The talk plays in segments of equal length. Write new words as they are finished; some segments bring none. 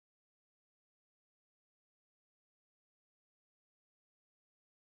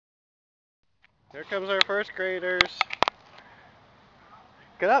Here comes our first graders.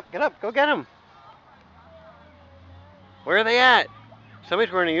 Get up, go get them. Where are they at?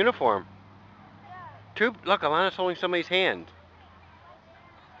 Somebody's wearing a uniform. Look, Alana's holding somebody's hand.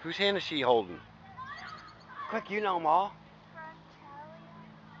 Whose hand is she holding? Quick, you know them all.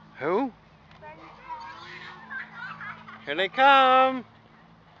 Who? Here they come.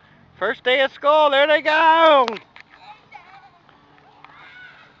 First day of school, there they go.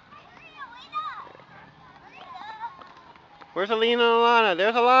 Where's Alina and Alana?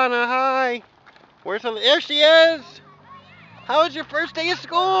 There's Alana, hi. There she is. How was your first day of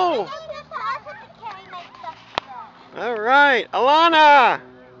school? All right, Alana.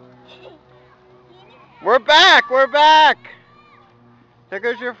 We're back. There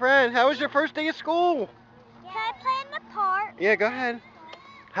goes your friend. How was your first day of school? Can I play in the park? Yeah, go ahead.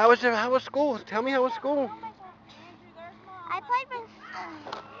 How was school? Tell me how was school. I played with...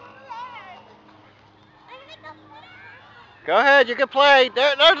 Go ahead, you can play.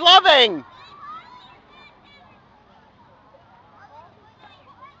 There's Loving.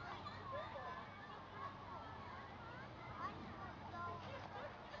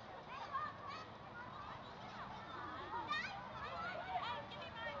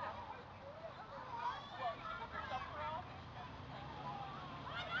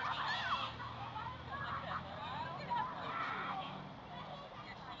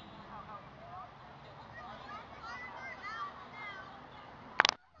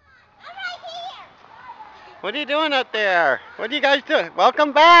 What are you doing up there? What are you guys doing?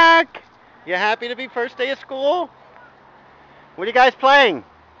 Welcome back. You happy to be first day of school? What are you guys playing?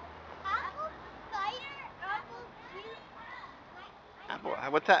 Apple cider, apple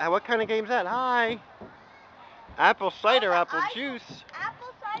juice. What's that? What kind of game's that? Hi. Apple cider, apple juice.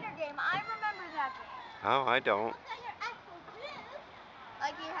 Apple cider game. I remember that game. Oh, I don't.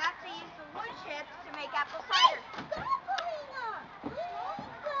 Like you have to use the wood chips to make apple cider.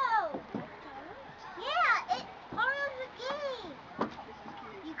 Yeah, it's part of the game.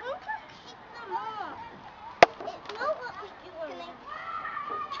 You can just kick them off. It's not what we're doing.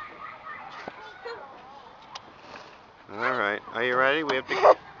 All right. Are you ready? We have to.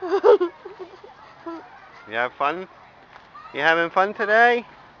 You have fun? You having fun today?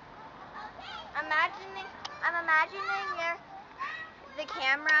 I'm imagining the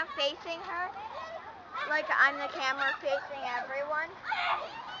camera facing her, like I'm the camera facing everyone.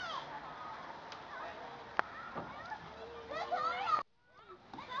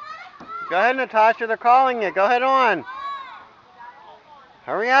 Go ahead, Natasha. They're calling you. Go ahead on.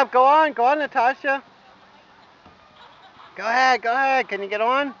 Hurry up. Go on, Natasha. Go ahead. Can you get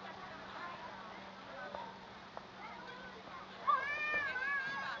on?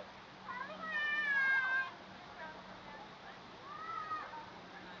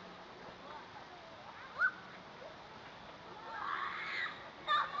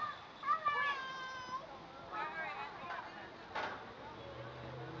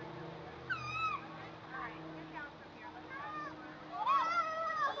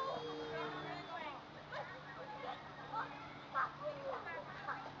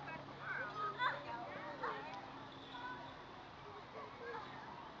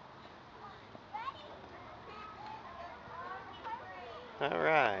 All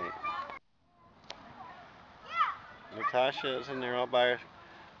right. Natasha is in there all by herself.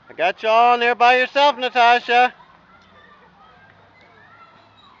 I got you all in there by yourself, Natasha.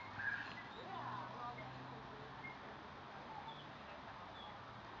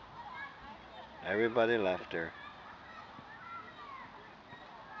 Everybody left her.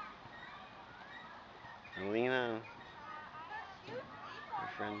 Alina, her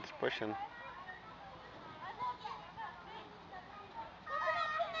friend's pushing.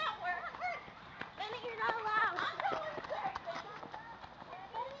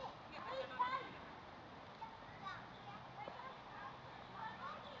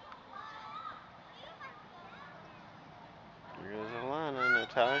 Here's Alana,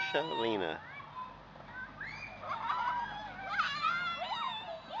 Natasha, Alina.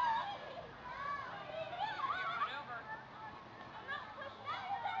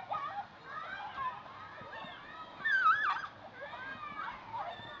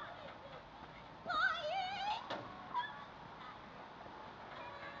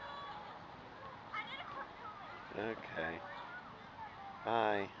 Okay.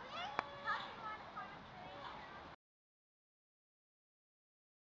 Bye.